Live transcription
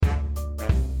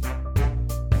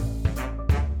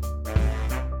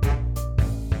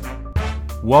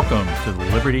Welcome to the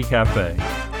Liberty Cafe,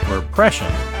 where oppression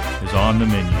is on the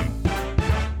menu.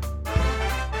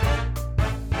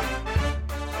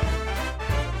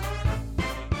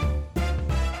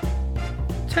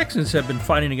 Texans have been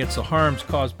fighting against the harms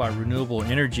caused by renewable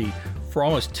energy for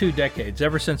almost 2 decades,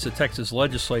 ever since the Texas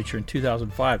Legislature in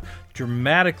 2005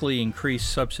 dramatically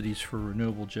increased subsidies for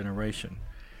renewable generation.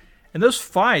 And those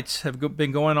fights have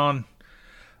been going on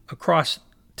across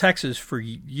Texas for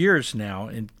years now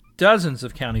in dozens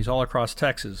of counties all across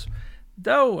Texas.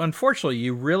 Though, unfortunately,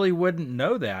 you really wouldn't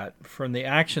know that from the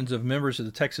actions of members of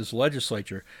the Texas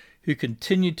Legislature who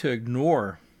continue to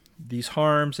ignore these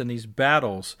harms and these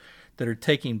battles that are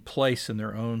taking place in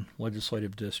their own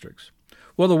legislative districts.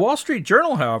 Well, the Wall Street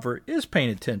Journal, however, is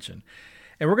paying attention.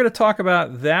 And we're going to talk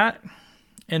about that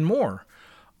and more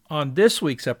on this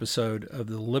week's episode of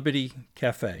the Liberty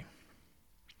Cafe.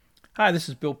 Hi, this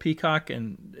is Bill Peacock,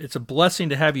 and it's a blessing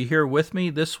to have you here with me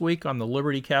this week on the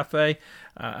Liberty Cafe.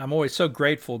 I'm always so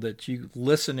grateful that you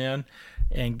listen in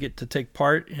and get to take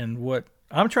part in what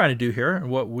I'm trying to do here and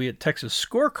what we at Texas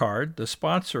Scorecard, the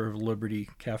sponsor of Liberty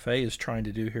Cafe, is trying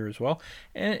to do here as well.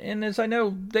 And as I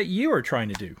know that you are trying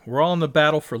to do. We're all in the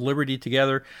battle for liberty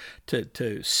together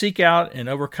to seek out and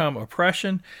overcome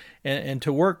oppression and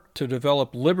to work to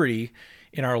develop liberty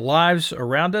in our lives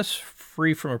around us,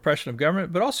 free from oppression of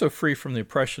government, but also free from the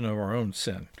oppression of our own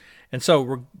sin. And so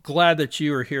we're glad that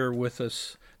you are here with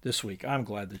us this week. I'm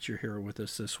glad that you're here with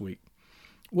us this week.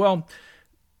 Well,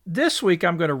 this week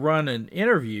I'm going to run an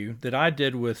interview that I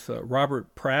did with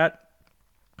Robert Pratt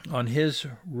on his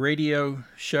radio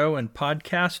show and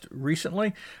podcast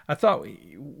recently. I thought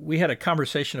we had a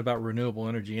conversation about renewable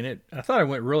energy, and I thought it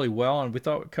went really well, and we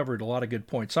thought it covered a lot of good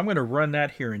points. So I'm going to run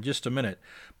that here in just a minute.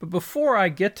 But before I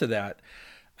get to that,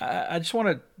 I just want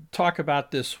to talk about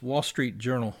this Wall Street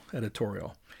Journal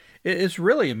editorial. It's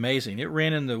really amazing. It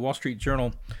ran in the Wall Street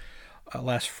Journal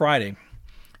last Friday,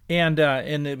 and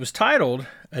it was titled,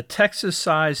 "A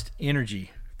Texas-Sized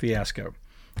Energy Fiasco."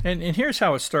 And here's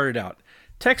how it started out.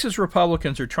 Texas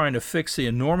Republicans are trying to fix the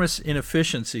enormous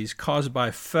inefficiencies caused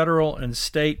by federal and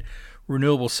state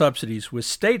renewable subsidies with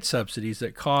state subsidies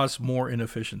that cause more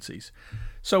inefficiencies.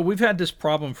 So we've had this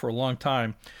problem for a long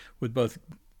time with both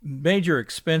major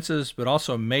expenses, but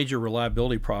also major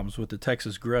reliability problems with the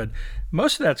Texas grid.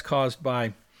 Most of that's caused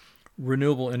by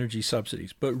renewable energy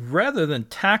subsidies. But rather than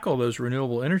tackle those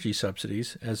renewable energy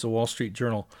subsidies, as the Wall Street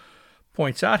Journal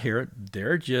points out here,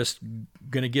 they're just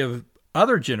going to give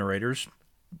other generators,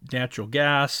 natural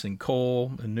gas and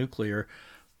coal and nuclear,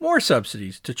 more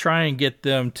subsidies to try and get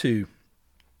them to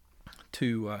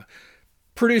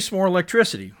produce more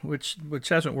electricity, which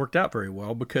hasn't worked out very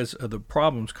well because of the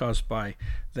problems caused by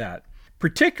that.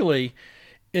 Particularly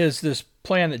is this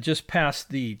plan that just passed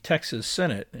the Texas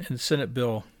Senate in Senate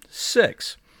Bill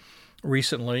 6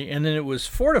 recently, and then it was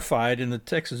fortified in the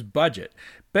Texas budget.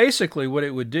 Basically what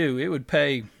it would do, it would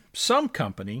pay some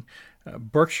company,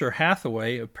 Berkshire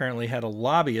Hathaway apparently had a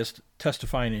lobbyist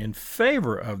testifying in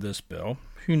favor of this bill.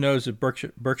 Who knows if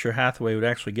Berkshire Hathaway would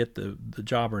actually get the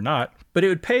job or not. But it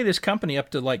would pay this company up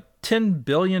to like $10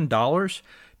 billion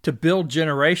to build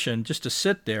generation just to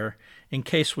sit there in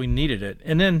case we needed it.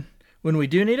 And then when we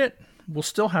do need it, we'll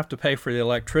still have to pay for the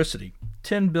electricity.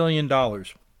 $10 billion.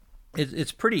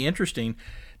 It's pretty interesting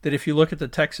that if you look at the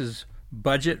Texas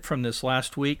budget from this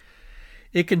last week,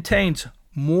 it contains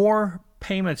more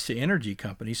payments to energy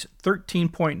companies,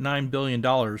 $13.9 billion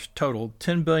total,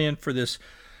 $10 billion for this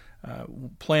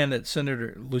plan that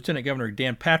Lieutenant Governor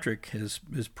Dan Patrick is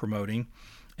promoting,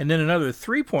 and then another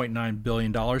 $3.9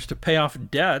 billion to pay off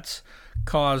debts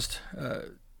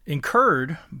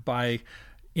incurred by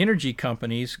energy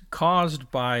companies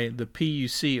caused by the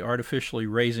PUC artificially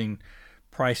raising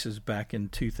prices back in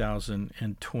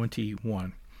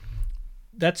 2021.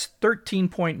 That's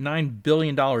 $13.9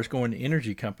 billion going to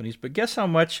energy companies, but guess how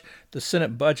much the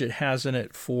Senate budget has in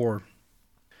it for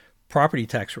property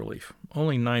tax relief?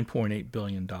 Only $9.8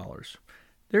 billion.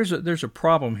 There's a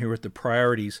problem here with the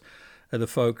priorities of the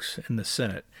folks in the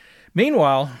Senate.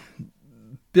 Meanwhile,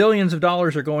 billions of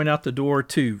dollars are going out the door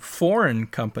to foreign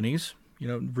companies,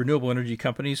 renewable energy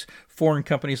companies, foreign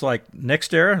companies like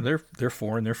NextEra, they're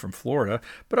foreign, they're from Florida,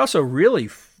 but also really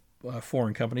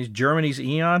foreign companies, Germany's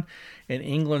E.ON and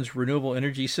England's renewable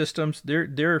energy systems,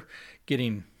 they're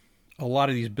getting a lot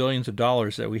of these billions of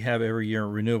dollars that we have every year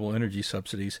in renewable energy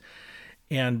subsidies.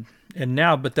 And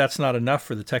now, but that's not enough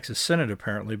for the Texas Senate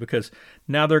apparently, because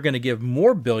now they're going to give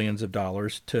more billions of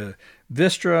dollars to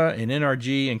Vistra and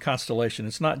NRG and Constellation.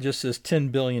 It's not just this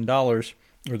 $10 billion or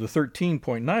the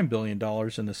 $13.9 billion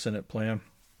in the Senate plan,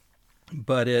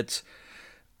 but it's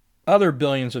other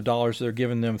billions of dollars they're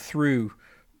giving them through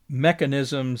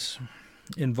mechanisms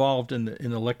involved in the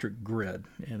electric grid,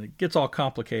 and it gets all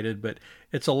complicated, but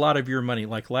it's a lot of your money.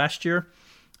 Like last year,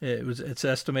 it's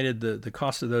estimated the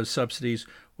cost of those subsidies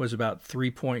was about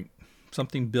 3 point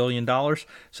something billion dollars.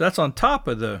 So that's on top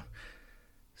of the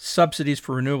subsidies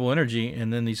for renewable energy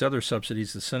and then these other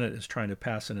subsidies the Senate is trying to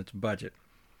pass in its budget.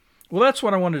 Well, that's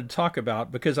what I wanted to talk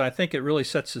about because I think it really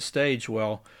sets the stage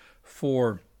well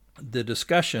for the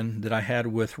discussion that I had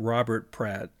with Robert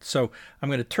Pratt. So I'm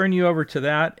going to turn you over to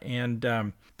that,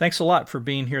 and thanks a lot for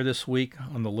being here this week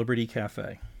on the Liberty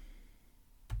Cafe.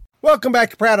 Welcome back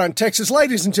to Pratt on Texas.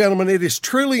 Ladies and gentlemen, it is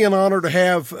truly an honor to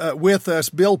have with us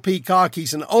Bill Peacock.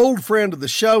 He's an old friend of the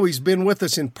show. He's been with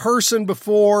us in person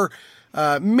before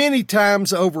many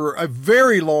times over a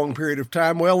very long period of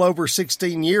time, well over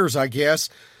 16 years, I guess.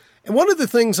 And one of the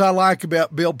things I like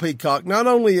about Bill Peacock, not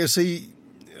only is he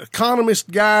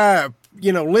economist guy,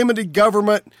 limited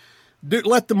government,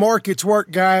 let the markets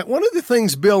work guy. One of the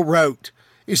things Bill wrote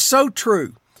is so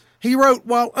true. He wrote,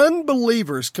 while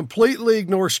unbelievers completely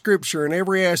ignore Scripture in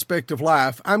every aspect of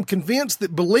life, I'm convinced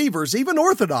that believers, even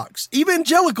Orthodox,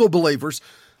 evangelical believers,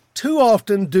 too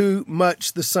often do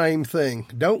much the same thing.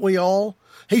 Don't we all?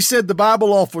 He said the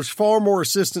Bible offers far more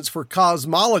assistance for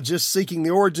cosmologists seeking the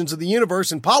origins of the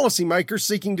universe and policymakers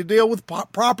seeking to deal with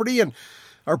poverty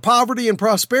and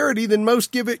prosperity than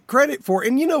most give it credit for.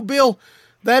 And Bill,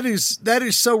 that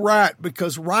is so right,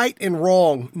 because right and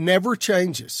wrong never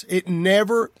changes. It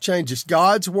never changes.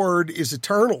 God's word is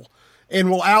eternal and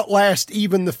will outlast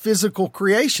even the physical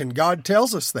creation. God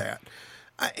tells us that.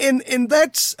 And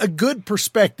that's a good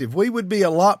perspective. We would be a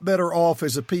lot better off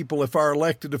as a people if our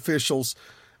elected officials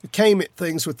came at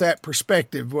things with that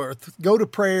perspective, where go to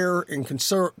prayer and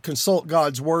consult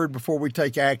God's word before we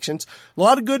take actions. A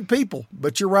lot of good people,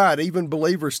 but you're right, even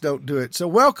believers don't do it. So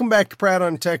welcome back to Pratt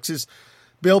on Texas,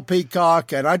 Bill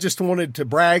Peacock, and I just wanted to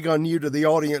brag on you to the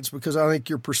audience because I think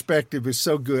your perspective is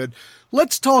so good.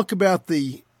 Let's talk about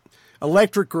the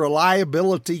electric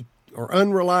reliability or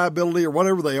unreliability or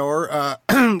whatever they are,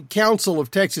 Council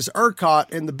of Texas,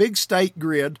 ERCOT, and the big state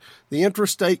grid, the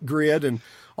intrastate grid, and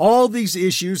all these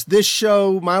issues. This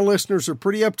show, my listeners are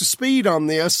pretty up to speed on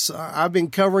this. I've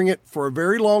been covering it for a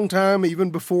very long time,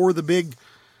 even before the big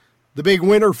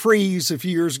winter freeze a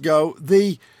few years ago.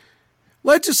 The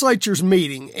legislature's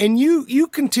meeting, and you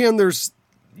contend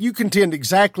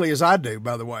exactly as I do,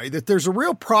 by the way, that there's a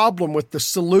real problem with the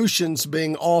solutions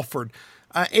being offered.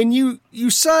 And you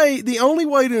say the only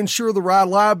way to ensure the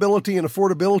reliability and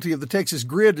affordability of the Texas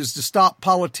grid is to stop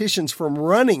politicians from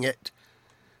running it.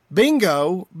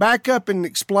 Bingo. Back up and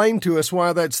explain to us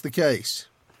why that's the case.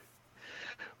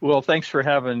 Well, thanks for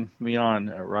having me on,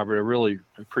 Robert. I really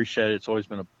appreciate it. It's always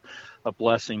been a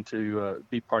blessing to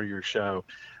be part of your show.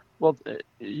 Well,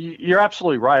 you're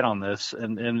absolutely right on this,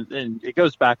 and it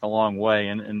goes back a long way,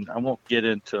 and I won't get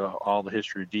into all the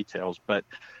history details, but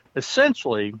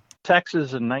essentially,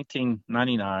 Texas in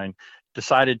 1999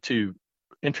 decided to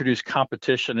introduce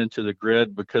competition into the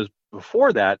grid, because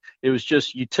before that, it was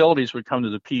just utilities would come to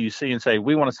the PUC and say,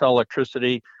 we want to sell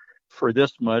electricity for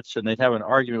this much, and they'd have an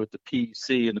argument with the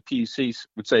PUC, and the PUC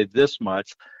would say this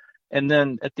much, and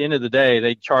then at the end of the day,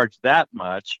 they'd charge that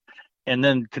much, and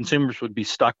then consumers would be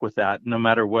stuck with that, no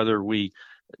matter whether we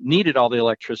needed all the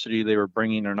electricity they were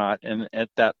bringing or not, and at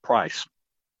that price.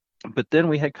 But then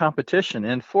we had competition,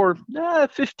 and for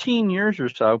 15 years or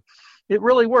so, it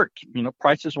really worked.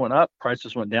 Prices went up,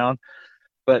 prices went down,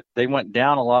 but they went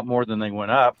down a lot more than they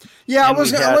went up. Yeah,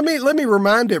 let me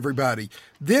remind everybody,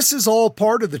 this is all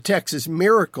part of the Texas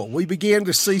miracle. We began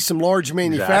to see some large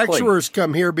manufacturers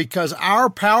come here because our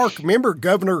power, remember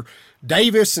Governor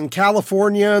Davis in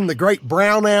California and the great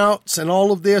brownouts and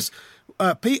all of this,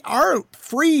 our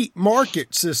free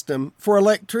market system for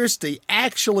electricity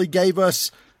actually gave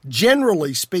us,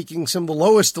 generally speaking, some of the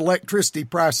lowest electricity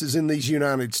prices in these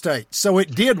United States. So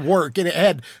it did work, and it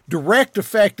had direct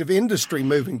effect of industry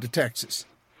moving to Texas.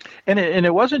 And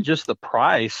it wasn't just the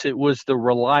price, it was the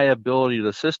reliability of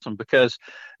the system, because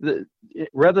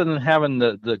rather than having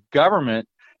the government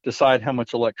decide how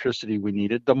much electricity we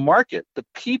needed, the market, the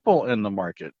people in the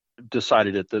market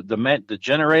decided it. The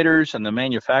generators and the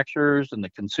manufacturers and the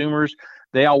consumers,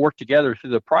 they all worked together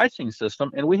through the pricing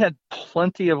system, and we had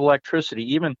plenty of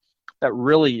electricity. Even that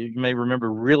really, you may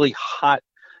remember, really hot,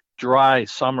 dry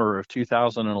summer of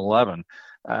 2011.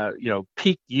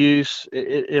 Peak use,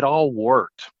 it all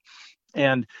worked.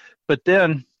 But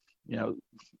then,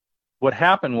 what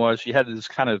happened was you had this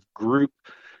kind of group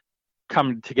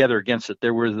coming together against it.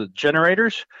 There were the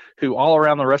generators who all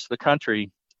around the rest of the country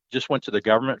just went to the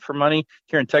government for money.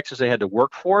 Here in Texas, they had to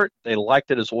work for it. They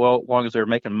liked it as well, as long as they were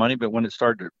making money. But when it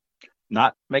started to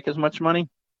not make as much money,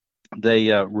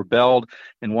 They rebelled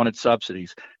and wanted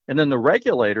subsidies. And then the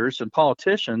regulators and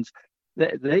politicians,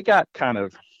 they got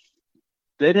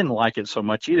they didn't like it so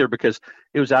much either because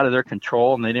it was out of their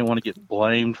control and they didn't want to get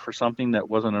blamed for something that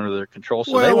wasn't under their control.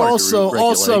 So they wanted to regulate.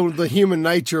 Also the human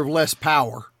nature of less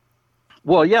power.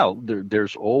 Well, yeah,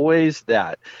 there's always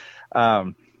that.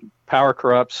 Power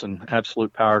corrupts, and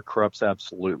absolute power corrupts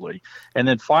absolutely. And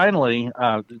then finally,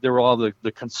 there were all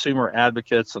the consumer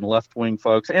advocates and left-wing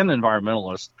folks and the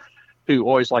environmentalists who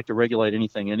always like to regulate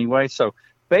anything anyway. So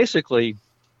basically,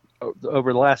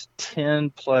 over the last 10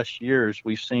 plus years,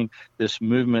 we've seen this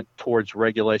movement towards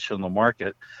regulation of the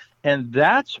market. And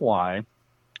that's why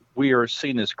we are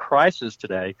seeing this crisis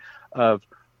today of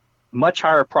much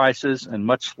higher prices and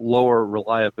much lower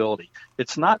reliability.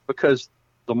 It's not because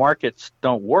the markets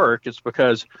don't work. It's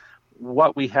because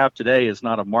what we have today is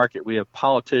not a market. We have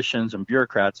politicians and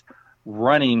bureaucrats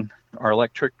running our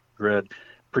electric grid,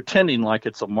 pretending like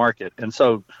it's a market. And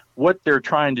so what they're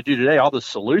trying to do today, all the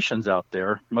solutions out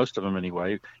there, most of them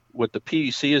anyway, what the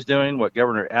PUC is doing, what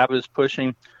Governor Abbott is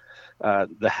pushing,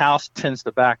 the House tends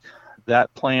to back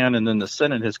that plan, and then the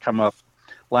Senate has come up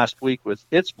last week with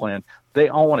its plan. They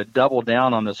all want to double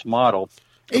down on this model.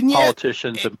 And yet,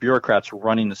 politicians and bureaucrats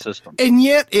running the system. And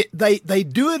yet they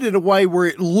do it in a way where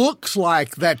it looks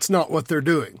like that's not what they're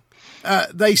doing.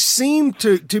 They seem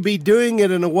to be doing it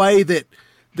in a way that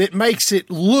makes it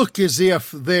look as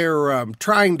if they're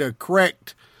trying to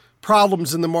correct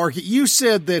problems in the market. You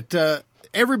said that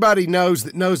everybody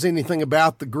knows anything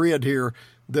about the grid here.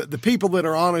 The people that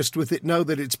are honest with it know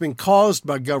that it's been caused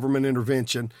by government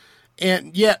intervention,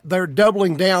 and yet they're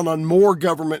doubling down on more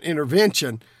government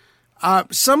intervention.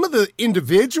 Some of the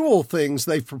individual things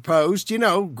they've proposed,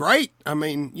 great. I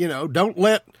mean,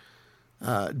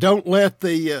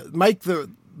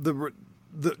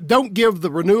 don't give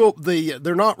the renewable,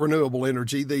 they're not renewable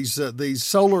energy. These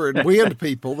solar and wind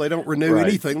people, they don't renew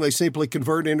anything. They simply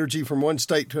convert energy from one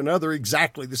state to another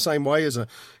exactly the same way as a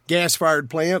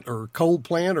gas-fired plant or coal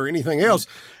plant or anything else.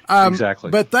 Exactly.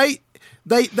 But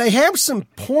they have some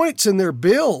points in their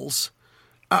bills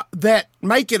that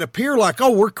make it appear like,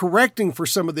 we're correcting for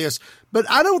some of this. But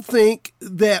I don't think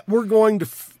that we're going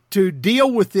to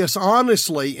deal with this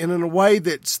honestly and in a way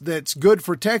that's good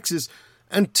for Texas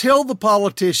until the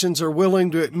politicians are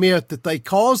willing to admit that they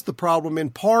caused the problem in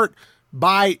part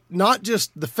by not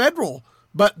just the federal,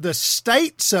 but the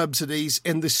state subsidies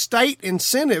and the state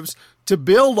incentives to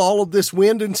build all of this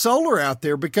wind and solar out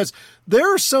there, because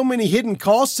there are so many hidden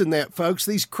costs in that, folks.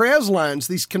 These CREZ lines,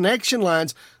 these connection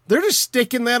lines, they're just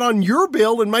sticking that on your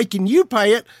bill and making you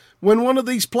pay it when one of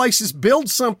these places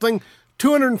builds something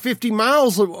 250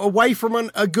 miles away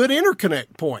from a good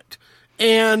interconnect point.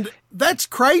 And that's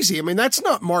crazy. I mean, that's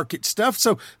not market stuff.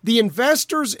 So the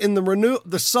investors in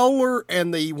the solar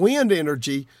and the wind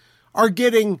energy are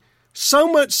getting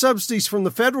so much subsidies from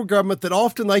the federal government that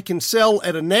often they can sell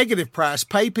at a negative price,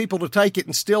 pay people to take it,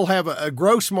 and still have a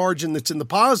gross margin that's in the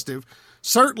positive.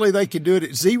 Certainly they could do it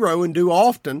at zero and do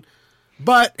often.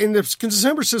 And the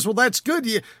consumer says, well, that's good.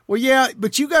 Yeah,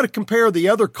 but you got to compare the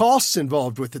other costs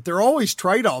involved with it. There are always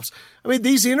trade-offs. I mean,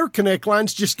 these interconnect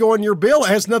lines just go on your bill. It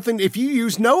has nothing. If you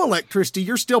use no electricity,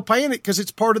 you're still paying it because it's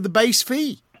part of the base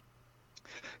fee.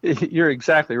 You're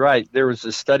exactly right. There was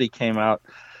a study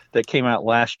that came out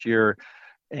last year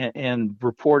and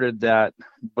reported that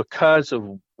because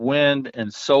of wind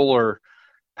and solar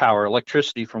power,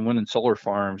 electricity from wind and solar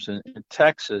farms in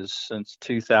Texas since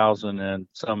 2000 and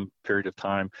some period of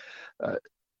time,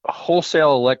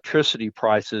 wholesale electricity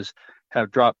prices have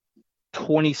dropped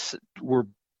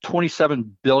 $27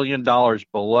 billion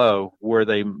below where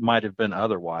they might have been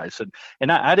otherwise.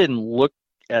 And I didn't look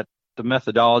at the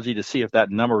methodology to see if that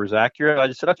number was accurate. I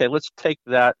just said, okay, let's take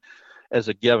that as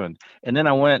a given. And then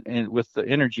I went and with the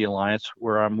Energy Alliance,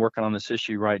 where I'm working on this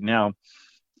issue right now,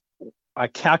 I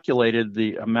calculated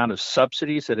the amount of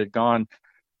subsidies that had gone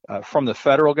from the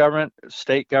federal government,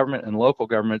 state government, and local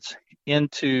governments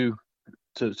to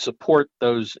support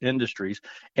those industries.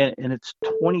 And it's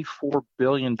 $24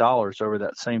 billion over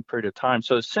that same period of time.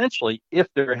 So essentially, if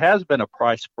there has been a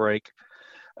price break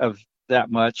of that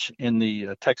much in the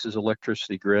Texas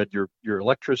electricity grid, your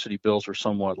electricity bills are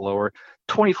somewhat lower.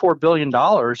 $24 billion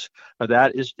of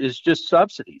that is just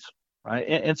subsidies, right?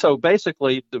 And so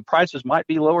basically the prices might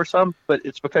be lower some, but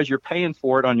it's because you're paying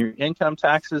for it on your income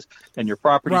taxes and your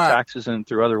property taxes and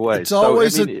through other ways.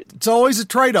 It's always a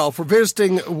trade-off. We're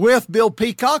visiting with Bill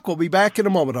Peacock. We'll be back in a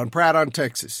moment on Pratt on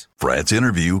Texas. Pratt's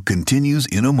interview continues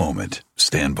in a moment.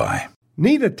 Stand by.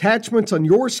 Need attachments on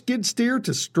your skid steer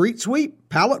to street sweep,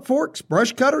 pallet forks,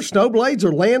 brush cutters, snow blades,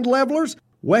 or land levelers?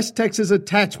 West Texas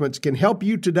Attachments can help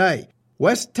you today.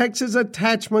 West Texas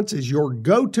Attachments is your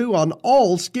go-to on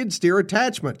all skid steer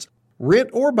attachments.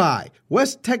 Rent or buy,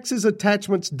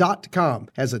 WestTexasAttachments.com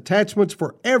has attachments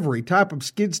for every type of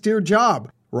skid steer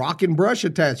job. Rock and brush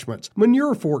attachments,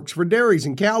 manure forks for dairies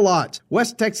and cow lots.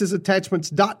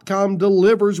 WestTexasAttachments.com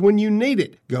delivers when you need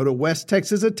it. Go to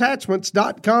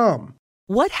WestTexasAttachments.com.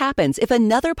 What happens if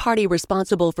another party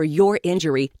responsible for your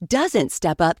injury doesn't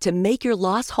step up to make your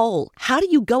loss whole? How do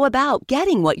you go about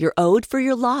getting what you're owed for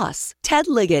your loss? Ted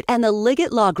Liggett and the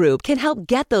Liggett Law Group can help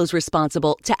get those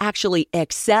responsible to actually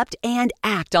accept and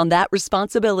act on that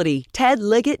responsibility. Ted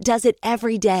Liggett does it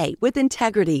every day with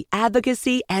integrity,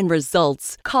 advocacy, and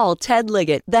results. Call Ted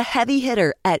Liggett, the heavy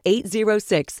hitter, at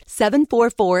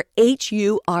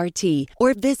 806-744-HURT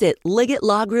or visit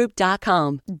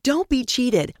LiggettLawGroup.com. Don't be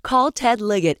cheated. Call Ted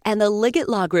Liggett and the Liggett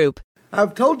Law Group.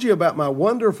 I've told you about my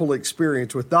wonderful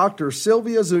experience with Dr.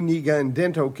 Sylvia Zuniga in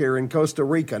dental care in Costa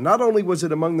Rica. Not only was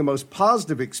it among the most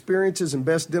positive experiences and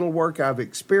best dental work I've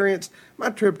experienced, my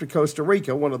trip to Costa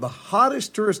Rica, one of the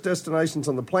hottest tourist destinations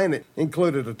on the planet,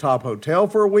 included a top hotel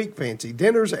for a week, fancy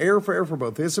dinners, airfare for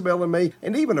both Isabel and me,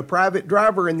 and even a private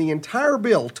driver, and the entire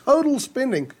bill, total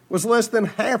spending, was less than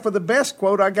half of the best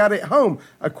quote I got at home,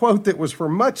 a quote that was for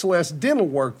much less dental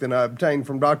work than I obtained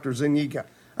from Dr. Zuniga.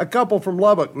 A couple from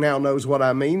Lubbock now knows what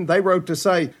I mean. They wrote to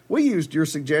say, "We used your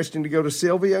suggestion to go to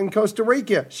Sylvia in Costa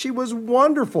Rica. She was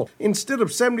wonderful. Instead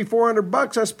of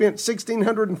 $7,400, I spent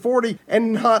 $1,640,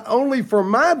 and not only for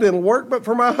my dental work, but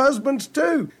for my husband's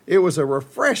too. It was a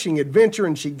refreshing adventure,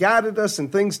 and she guided us in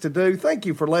things to do. Thank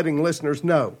you for letting listeners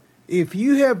know." If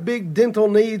you have big dental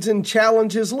needs and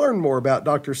challenges, learn more about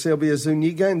Dr. Sylvia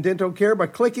Zuniga and dental care by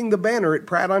clicking the banner at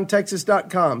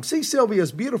PrattOnTexas.com. See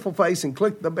Sylvia's beautiful face and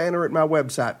click the banner at my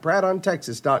website,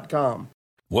 PrattOnTexas.com.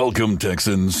 Welcome,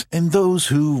 Texans, and those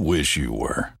who wish you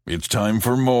were. It's time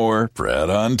for more Pratt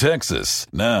on Texas.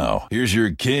 Now, here's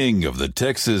your king of the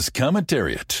Texas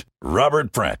commentariat,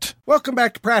 Robert Pratt. Welcome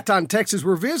back to Pratt on Texas.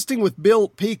 We're visiting with Bill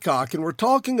Peacock, and we're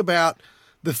talking about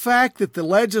the fact that the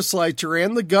legislature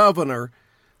and the governor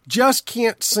just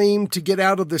can't seem to get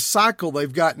out of this cycle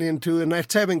they've gotten into, and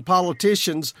that's having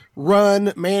politicians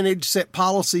run, manage, set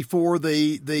policy for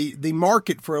the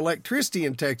market for electricity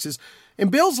in Texas.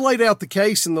 And Bill's laid out the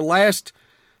case in the last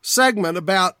segment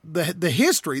about the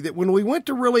history that when we went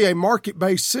to really a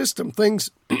market-based system, things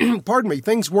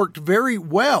worked very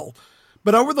well.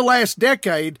 But over the last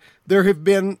decade, there have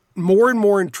been more and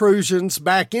more intrusions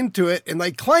back into it, and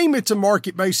they claim it's a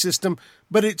market-based system,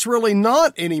 but it's really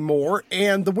not anymore.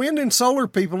 And the wind and solar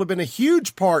people have been a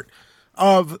huge part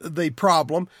of the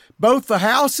problem. Both the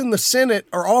House and the Senate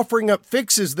are offering up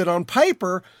fixes that on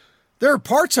paper, there are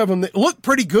parts of them that look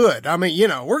pretty good. I mean,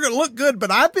 we're going to look good,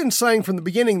 but I've been saying from the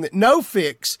beginning that no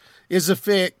fix is a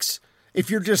fix if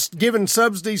you're just giving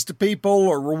subsidies to people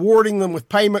or rewarding them with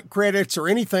payment credits or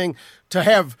anything to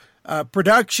have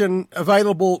production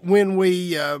available when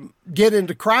we get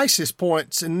into crisis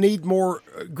points and need more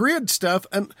grid stuff,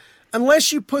 and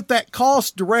unless you put that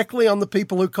cost directly on the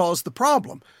people who caused the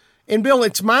problem. And Bill,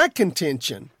 it's my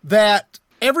contention that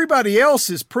everybody else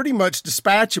is pretty much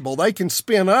dispatchable. They can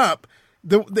spin up.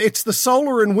 It's the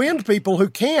solar and wind people who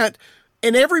can't,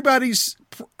 and everybody's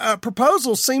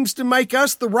proposal seems to make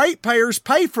us, the ratepayers,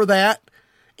 pay for that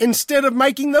instead of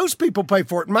making those people pay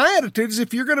for it. My attitude is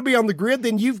if you're going to be on the grid,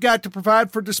 then you've got to provide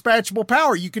for dispatchable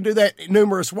power. You can do that in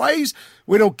numerous ways.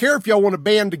 We don't care if y'all want to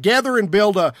band together and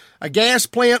build a gas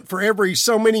plant for every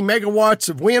so many megawatts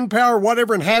of wind power,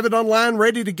 whatever, and have it online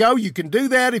ready to go. You can do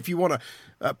that if you want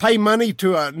to pay money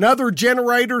to another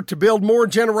generator to build more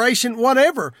generation,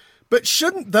 whatever. But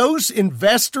shouldn't those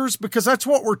investors, because that's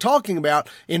what we're talking about,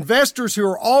 investors who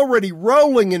are already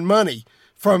rolling in money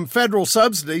from federal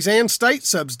subsidies and state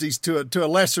subsidies to a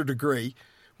lesser degree,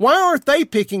 why aren't they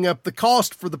picking up the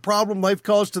cost for the problem they've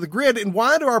caused to the grid? And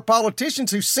why do our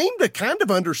politicians, who seem to kind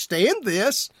of understand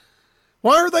this,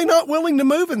 why are they not willing to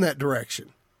move in that direction?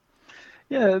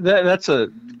 Yeah, that's a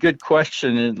good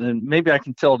question, and maybe I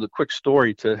can tell the quick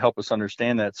story to help us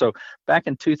understand that. So back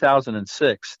in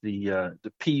 2006, the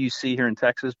PUC here in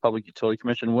Texas, Public Utility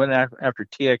Commission, went after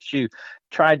TXU,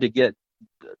 tried to get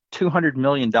 $200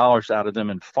 million out of them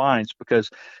in fines because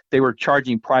they were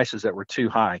charging prices that were too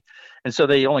high. And so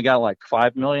they only got like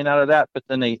 $5 million out of that, but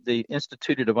then they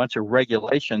instituted a bunch of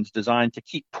regulations designed to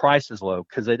keep prices low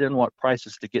because they didn't want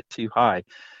prices to get too high.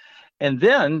 And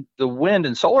then the wind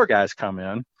and solar guys come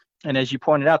in, and as you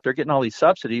pointed out, they're getting all these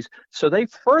subsidies. So they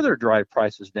further drive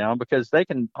prices down because they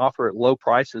can offer at low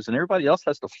prices, and everybody else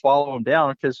has to follow them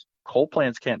down because Coal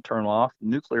plants can't turn off,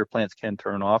 nuclear plants can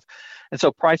turn off. And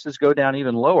so prices go down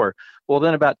even lower. Well,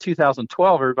 then about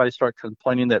 2012, everybody started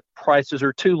complaining that prices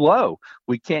are too low.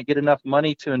 We can't get enough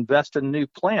money to invest in new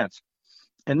plants.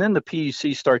 And then the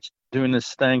PUC starts doing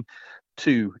this thing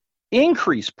to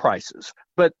increase prices,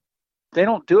 but they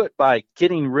don't do it by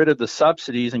getting rid of the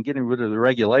subsidies and getting rid of the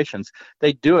regulations.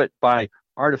 They do it by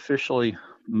artificially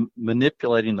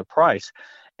manipulating the price.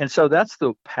 And so that's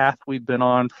the path we've been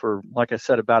on for, like I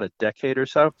said, about a decade or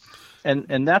so.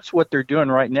 And that's what they're doing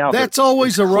right now. That's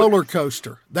always a roller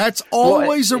coaster. That's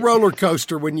always a roller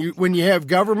coaster when you have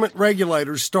government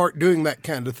regulators start doing that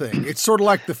kind of thing. It's sort of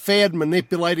like the Fed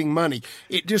manipulating money.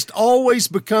 It just always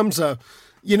becomes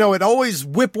it always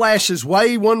whiplashes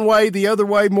one way, the other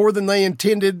way, more than they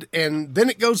intended, and then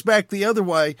it goes back the other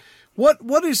way.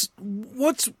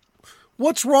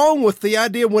 What's wrong with the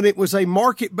idea when it was a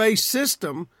market-based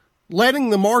system, letting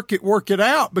the market work it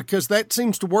out, because that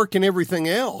seems to work in everything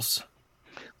else?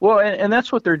 Well, and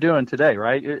that's what they're doing today,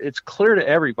 right? It's clear to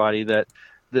everybody that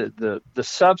the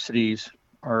subsidies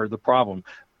are the problem,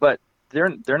 but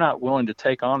they're not willing to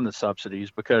take on the subsidies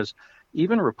because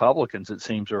even Republicans, it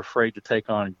seems, are afraid to take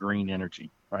on green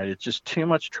energy, right? It's just too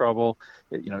much trouble.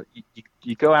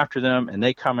 You go after them and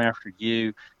they come after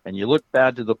you, and you look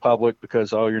bad to the public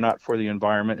because, you're not for the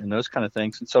environment and those kind of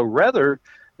things. And so rather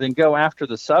than go after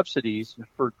the subsidies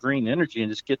for green energy and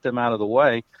just get them out of the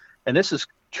way, and this is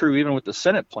true even with the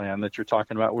Senate plan that you're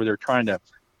talking about, where they're trying to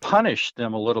punish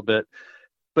them a little bit,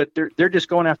 but they're just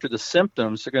going after the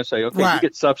symptoms. They're going to say, okay, right, you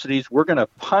get subsidies, we're going to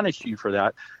punish you for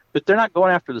that. But they're not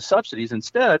going after the subsidies.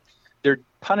 Instead, they're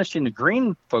punishing the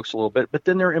green folks a little bit, but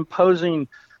then they're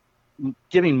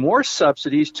giving more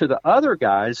subsidies to the other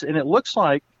guys. And it looks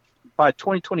like by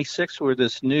 2026, with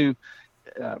this new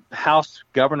House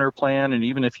governor plan, and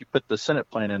even if you put the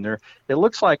Senate plan in there, it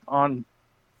looks like on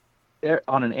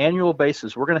an annual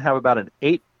basis, we're going to have about an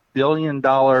 $8 billion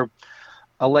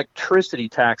electricity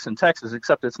tax in Texas,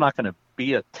 except it's not going to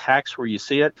be a tax where you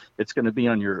see it. It's going to be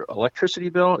on your electricity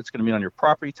bill, it's going to be on your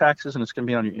property taxes, and it's going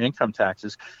to be on your income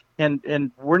taxes.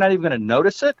 And we're not even going to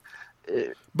notice it.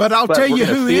 But I'll tell you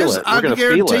who is. I can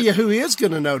guarantee you who is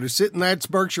going to notice it, and that's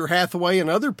Berkshire Hathaway and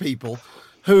other people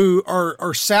who are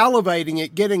salivating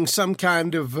at getting some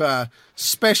kind of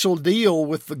special deal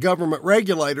with the government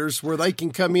regulators where they can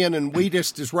come in and we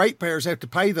just as ratepayers have to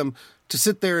pay them to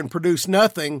sit there and produce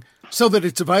nothing so that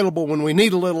it's available when we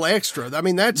need a little extra. I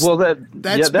mean, that's been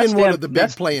one of the big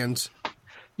plans.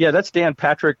 Yeah, that's Dan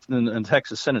Patrick and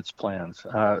Texas Senate's plans,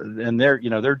 and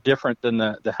they're different than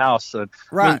the House.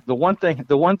 Right. I mean,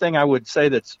 the one thing I would say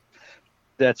that's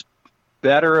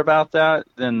better about that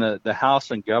than the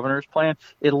House and governor's plan,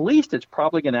 at least it's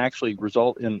probably going to actually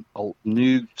result in a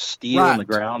new steel in the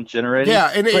ground generated. Yeah,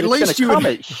 and at least you would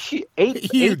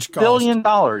 $8 billion.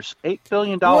 $8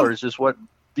 billion is what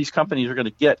these companies are going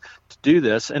to get to do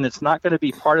this, and it's not going to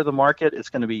be part of the market. It's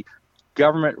going to be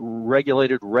government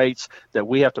regulated rates that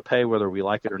we have to pay whether we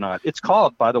like it or not. It's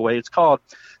called, by the way,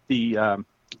 the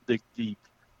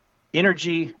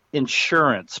energy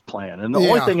insurance plan, and the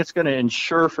only thing it's going to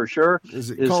insure for sure is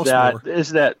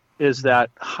that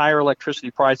higher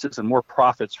electricity prices and more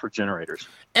profits for generators.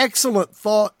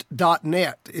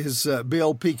 ExcellentThought.net is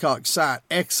Bill Peacock's site.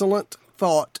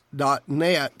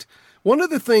 ExcellentThought.net. One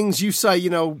of the things you say,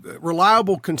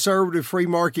 reliable conservative free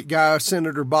market guy,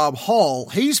 Senator Bob Hall,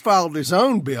 he's filed his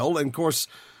own bill, and of course,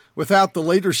 without the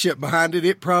leadership behind it,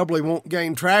 it probably won't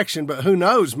gain traction, but who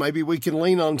knows? Maybe we can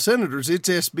lean on senators. It's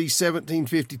SB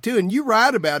 1752, and you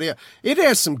write about it. It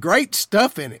has some great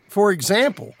stuff in it. For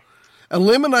example,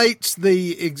 eliminates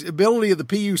the ability of the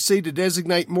PUC to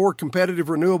designate more competitive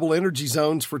renewable energy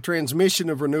zones for transmission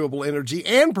of renewable energy,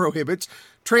 and prohibits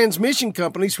transmission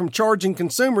companies from charging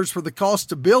consumers for the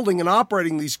cost of building and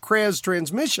operating these CREZ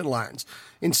transmission lines.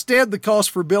 Instead, the cost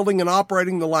for building and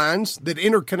operating the lines that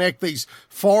interconnect these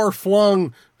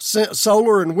far-flung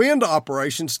solar and wind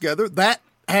operations together, that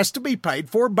has to be paid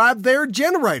for by their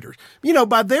generators,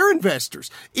 by their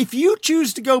investors. If you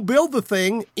choose to go build the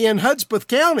thing in Hudspeth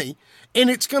County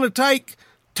and it's going to take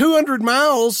 200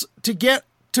 miles to get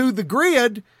to the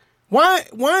grid, why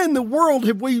in the world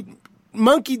have we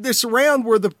monkeyed this around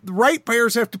where the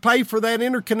ratepayers have to pay for that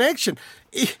interconnection?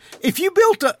 If you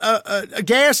built a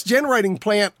gas generating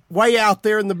plant way out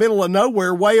there in the middle of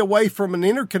nowhere, way away from an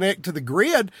interconnect to the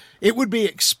grid, it would be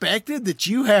expected that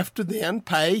you have to then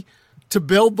pay to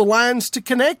build the lines to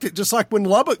connect it. Just like when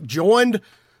Lubbock joined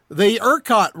the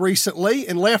ERCOT recently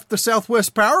and left the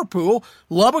Southwest Power Pool,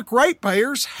 Lubbock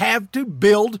ratepayers have to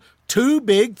build too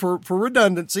big for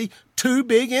redundancy, too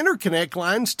big interconnect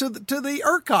lines to the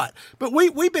ERCOT. But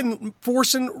we've been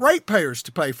forcing ratepayers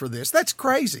to pay for this. That's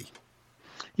crazy.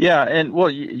 Yeah, and well,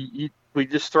 we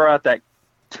just throw out that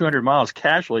 200 miles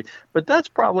casually, but that's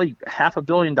probably $500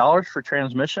 million for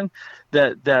transmission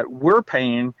that we're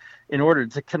paying in order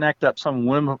to connect up some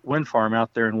wind farm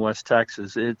out there in West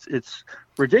Texas. It's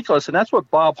ridiculous, and that's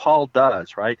what Bob Hall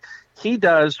does, right? He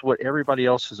does what everybody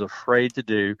else is afraid to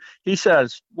do. He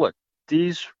says, look,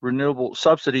 these renewable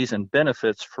subsidies and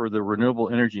benefits for the renewable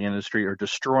energy industry are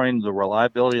destroying the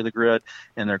reliability of the grid,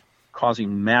 and they're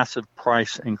causing massive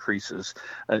price increases.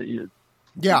 The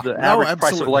average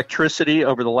price of electricity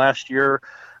over the last year,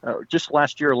 just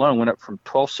last year alone, went up from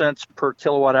 12 cents per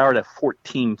kilowatt hour to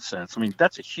 14 cents. I mean,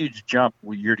 that's a huge jump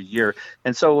year to year.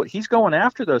 And so he's going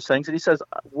after those things, and he says,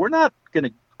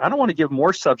 I don't want to give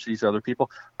more subsidies to other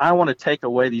people. I want to take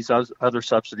away these other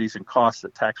subsidies and costs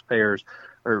that taxpayers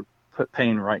are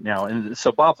paying right now. And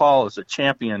so Bob Hall is a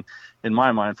champion in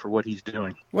my mind for what he's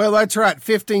doing. Well, that's right.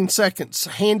 15 seconds.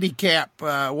 Handicap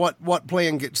what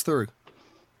plan gets through.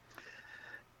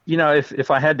 You know, if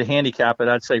I had to handicap it,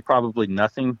 I'd say probably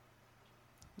nothing.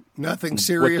 Nothing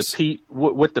serious.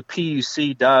 What the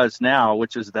PUC does now,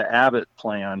 which is the Abbott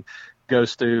plan,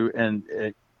 goes through and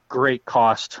at great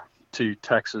cost to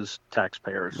Texas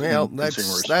taxpayers. Well, and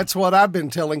consumers. That's what I've been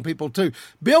telling people too.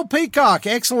 Bill Peacock,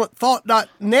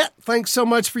 excellentthought.net. Thanks so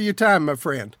much for your time, my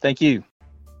friend. Thank you.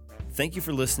 Thank you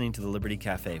for listening to the Liberty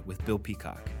Cafe with Bill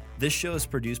Peacock. This show is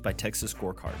produced by Texas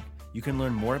Scorecard. You can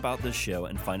learn more about this show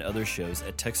and find other shows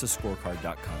at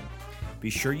texasscorecard.com. Be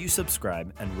sure you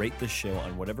subscribe and rate this show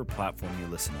on whatever platform you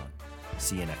listen on.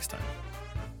 See you next time.